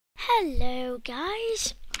Hello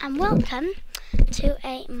guys, and welcome to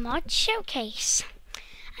a mod showcase.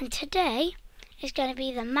 And today is going to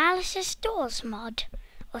be the Malasis doors mod,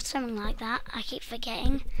 or something like that. I keep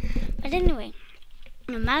forgetting. But anyway,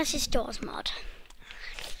 the Malasis doors mod.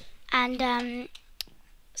 And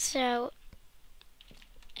so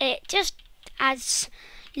it just adds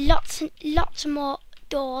lots and lots more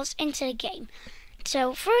doors into the game.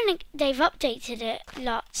 So they've updated it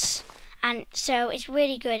lots. And so it's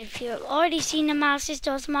really good. If you've already seen the Malasis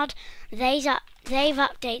doors mod, they've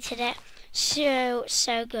updated it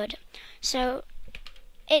so good. So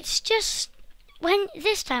it's just when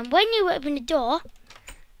you open the door,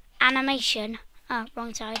 animation. Oh,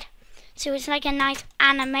 wrong side. So it's like a nice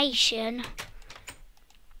animation.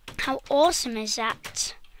 How awesome is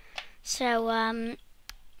that? So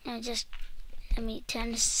let me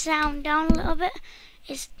turn the sound down a little bit.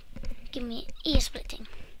 It's give me ear splitting.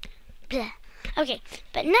 Blah. Okay,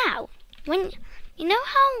 but now when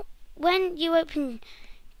you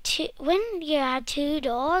had two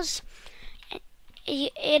doors,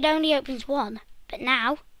 it only opens one, but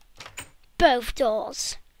now both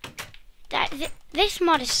doors. This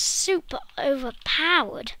mod is super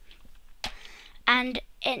overpowered, and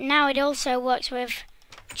now it also works with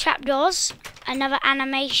trapdoors, another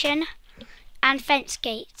animation, and fence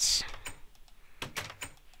gates.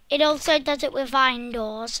 It also does it with iron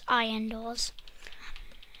doors.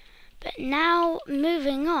 But now,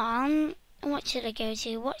 moving on, what should I go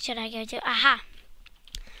to? Aha!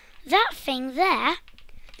 That thing there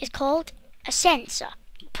is called a sensor.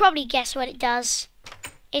 Probably guess what it does.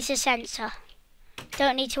 It's a sensor.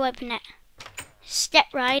 Don't need to open it. Step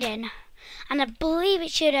right in. And I believe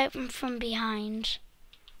it should open from behind.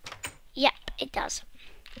 Yep, it does.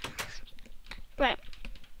 Right.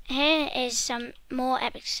 Here is some more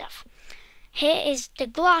epic stuff. Here is the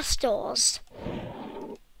glass doors.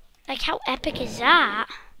 Like, how epic is that?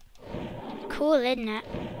 Cool, isn't it?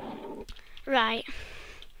 Right.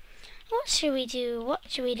 What should we do?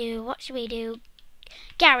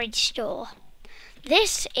 Garage door.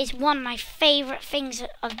 This is one of my favourite things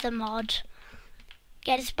of the mod.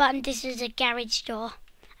 Get this button. This is a garage door.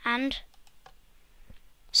 And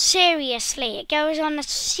seriously, it goes on the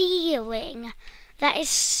ceiling. That is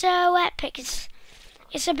so epic.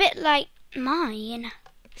 It's a bit like mine.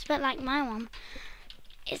 It's a bit like my one.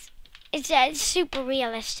 It's super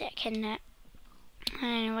realistic, isn't it?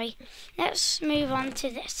 Anyway, let's move on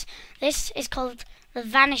to this. This is called the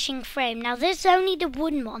vanishing frame. Now, this is only the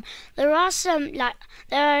wooden one. There are some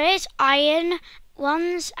there is iron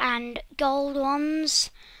ones and gold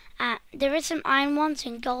ones. There is some iron ones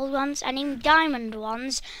and gold ones and even diamond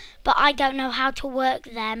ones, but I don't know how to work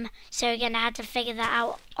them, so you're gonna have to figure that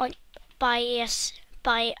out on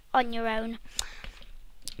your own.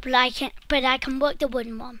 But I can work the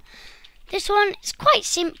wooden one. This one is quite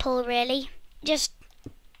simple, really. Just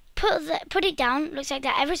put it down. Looks like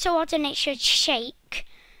that. Every so often it should shake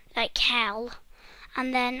like hell,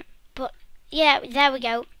 and then there we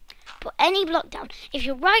go. Put any block down. If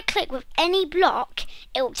you right click with any block,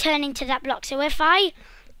 it will turn into that block. So if I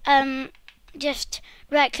just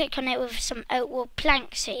right click on it with some oak wood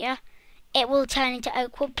planks here, it will turn into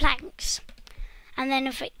oak wood planks. And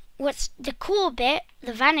then what's the cool bit,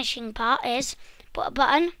 the vanishing part, is put a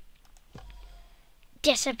button,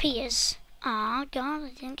 disappears. Ah, God, I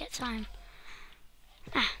didn't get time.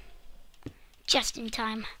 Just in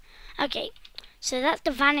time. Okay, so that's the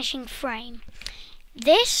vanishing frame.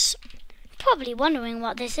 This, probably wondering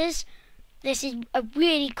what this is. This is a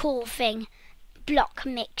really cool thing. Block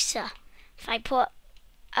mixer. If I put,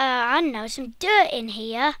 I don't know, some dirt in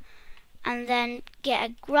here, and then get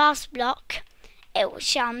a grass block, it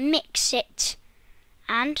shall mix it.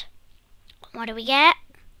 And what do we get?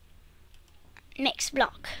 Mixed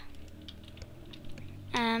block.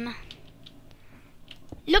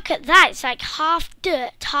 Look at that. It's like half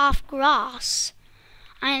dirt, half grass.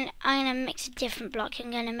 I'm gonna mix a different block.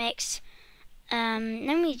 I'm gonna mix. Let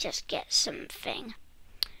me just get something.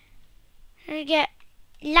 We get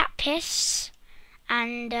lapis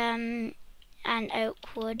and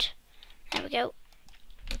oak wood. There we go.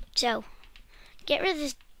 So get rid of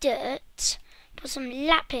this dirt. Put some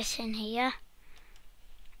lapis in here.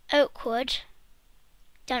 Oak wood.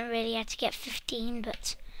 Don't really have to get 15,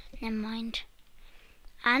 but never mind.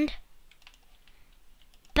 And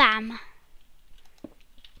bam.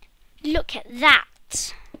 Look at that.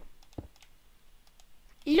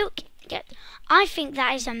 Look at, I think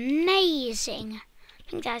that is amazing. I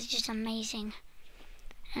think that is just amazing.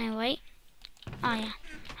 Anyway, oh yeah,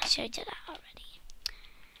 I showed you that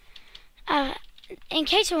already. In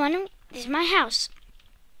case you're wondering, this is my house.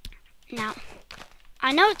 Now,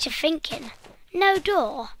 I know what you're thinking. No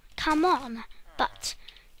door, come on. But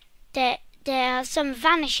there are some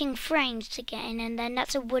vanishing frames to get in, and then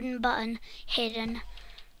that's a wooden button hidden.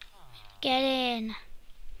 Get in.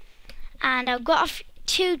 And I've got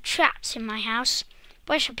two traps in my house.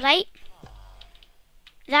 Pressure plate.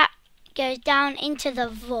 That goes down into the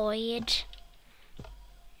void.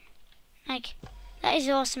 Like, that is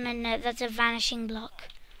awesome, and that's a vanishing block.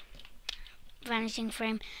 Vanishing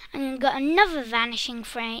frame. And we've got another vanishing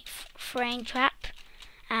frame trap,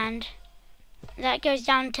 and that goes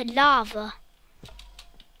down to lava.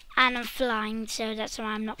 And I'm flying, so that's why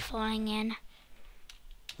I'm not falling in.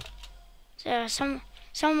 So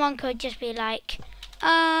someone could just be like,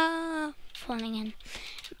 falling in.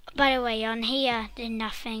 By the way, on here there's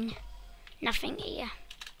nothing here.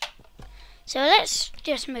 So let's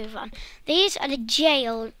just move on. These are the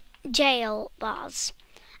jail bars.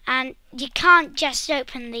 And you can't just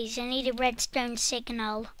open these, you need a redstone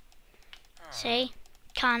signal. See?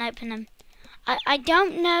 Can't open them. I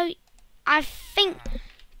don't know, I think,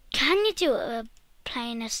 can you do it with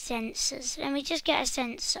playing of sensors? Let me just get a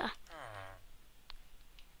sensor.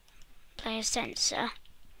 Play a sensor.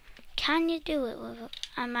 Can you do it with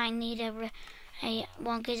I might need a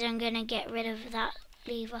one because I'm going to get rid of that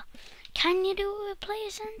lever. Can you do it with player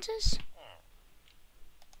sensors?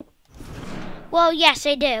 Well, yes,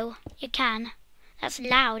 I do. You can. That's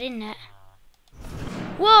loud, isn't it?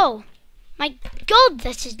 Whoa! My God,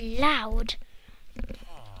 this is loud.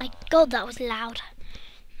 My God, that was loud.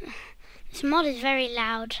 This mod is very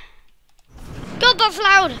loud. God, that's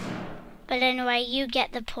loud! But anyway, you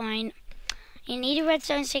get the point. You need a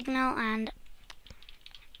redstone signal, and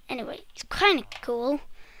anyway, it's kind of cool.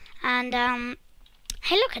 And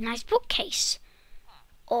hey, look, a nice bookcase.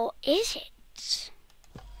 Or is it?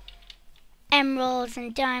 Emeralds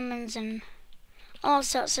and diamonds and all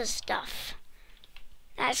sorts of stuff.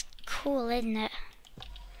 That's cool, isn't it?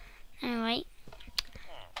 Anyway,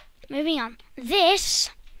 moving on.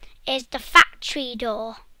 This is the factory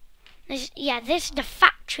door. This is the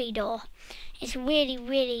factory door. It's really,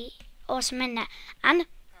 really awesome, isn't it? And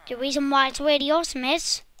the reason why it's really awesome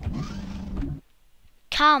is,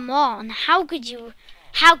 come on, how could you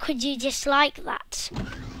dislike that?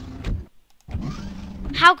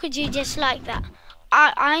 How could you dislike that?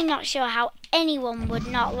 I'm not sure how anyone would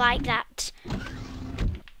not like that.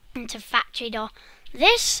 Into factory door.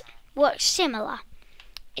 This works similar.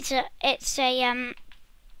 It's a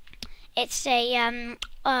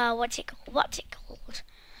what's it called?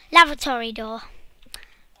 Lavatory door.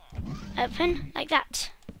 Open like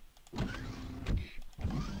that.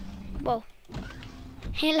 Whoa.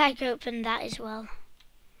 He like opened that as well.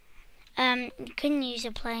 You can use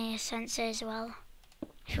a player sensor as well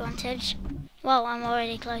if you wanted. Well, I'm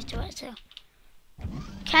already close to it, so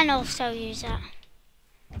can also use that.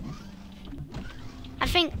 I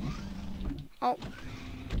think. Oh,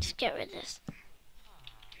 just get rid of this.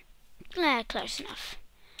 Close enough.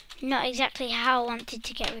 Not exactly how I wanted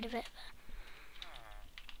to get rid of it.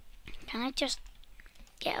 But can I just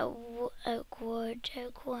get a oak wood?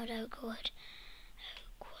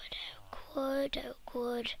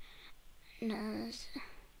 No.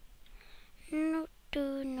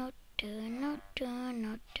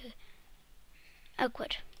 Not do. Oak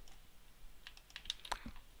wood.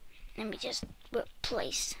 Let me just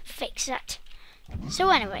fix that. So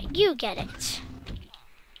anyway, you get it.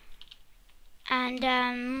 And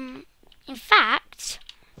in fact,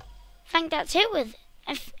 I think that's it with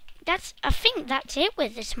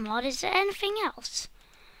this mod. Is there anything else?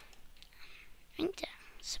 I think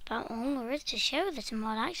that's about all there is to show this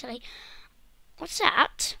mod actually. What's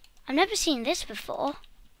that? I've never seen this before.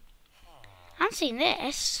 I haven't seen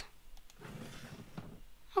this.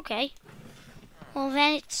 Okay. Well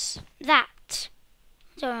then it's that.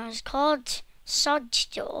 So it's called Sodge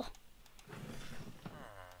Door.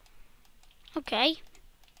 Okay.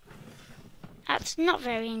 That's not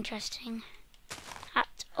very interesting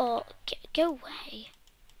at all. Go away.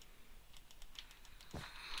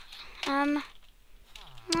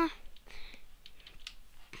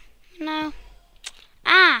 No.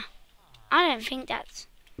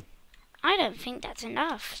 I don't think that's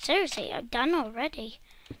enough. Seriously, I've done already.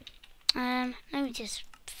 Let me just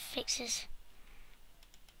fix this.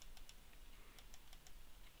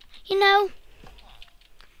 You know,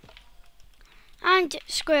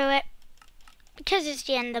 screw it, because it's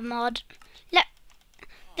the end of the mod.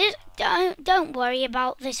 Don't worry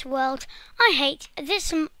about this world. I hate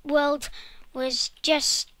this world. Was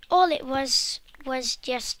just all it was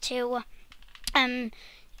just to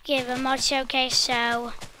give a mod showcase.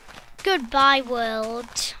 So goodbye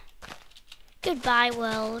world. Goodbye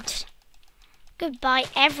world. goodbye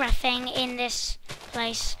everything in this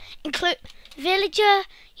place. Include villager,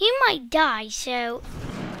 you might die, so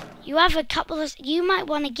you have a couple of, you might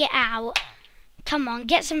want to get out. Come on,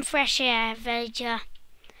 get some fresh air, villager.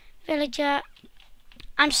 Villager,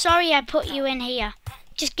 I'm sorry I put you in here.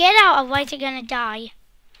 Just get out, otherwise you're gonna die.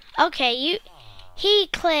 Okay, he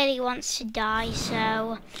clearly wants to die,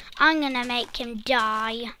 so I'm gonna make him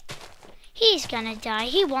die. He's gonna die,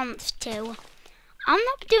 he wants to. I'm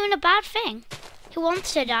not doing a bad thing. He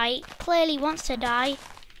wants to die, clearly wants to die.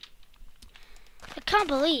 I can't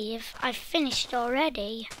believe I finished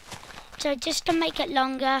already. So just to make it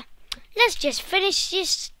longer, let's just finish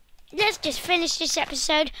this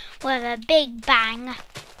episode with a big bang.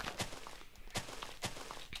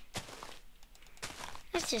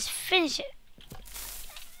 Let's just finish it.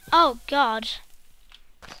 Oh God.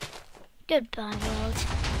 Goodbye, world.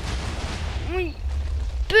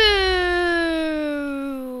 Boom.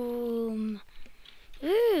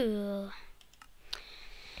 Ooh.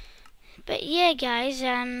 But yeah, guys,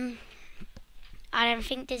 I don't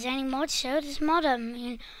think there's any more to show this mod. I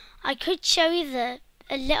mean, I could show you a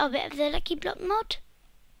little bit of the Lucky Block mod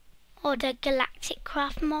or the Galactic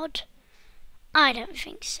Craft mod. I don't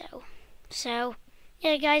think so. So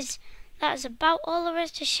yeah, guys, that's about all there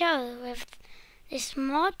is to show with this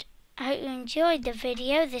mod. I hope you enjoyed the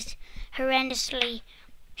video, this horrendously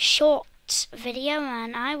short video,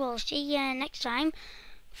 and I will see you next time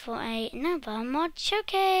for another mod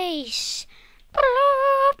showcase.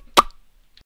 Bye.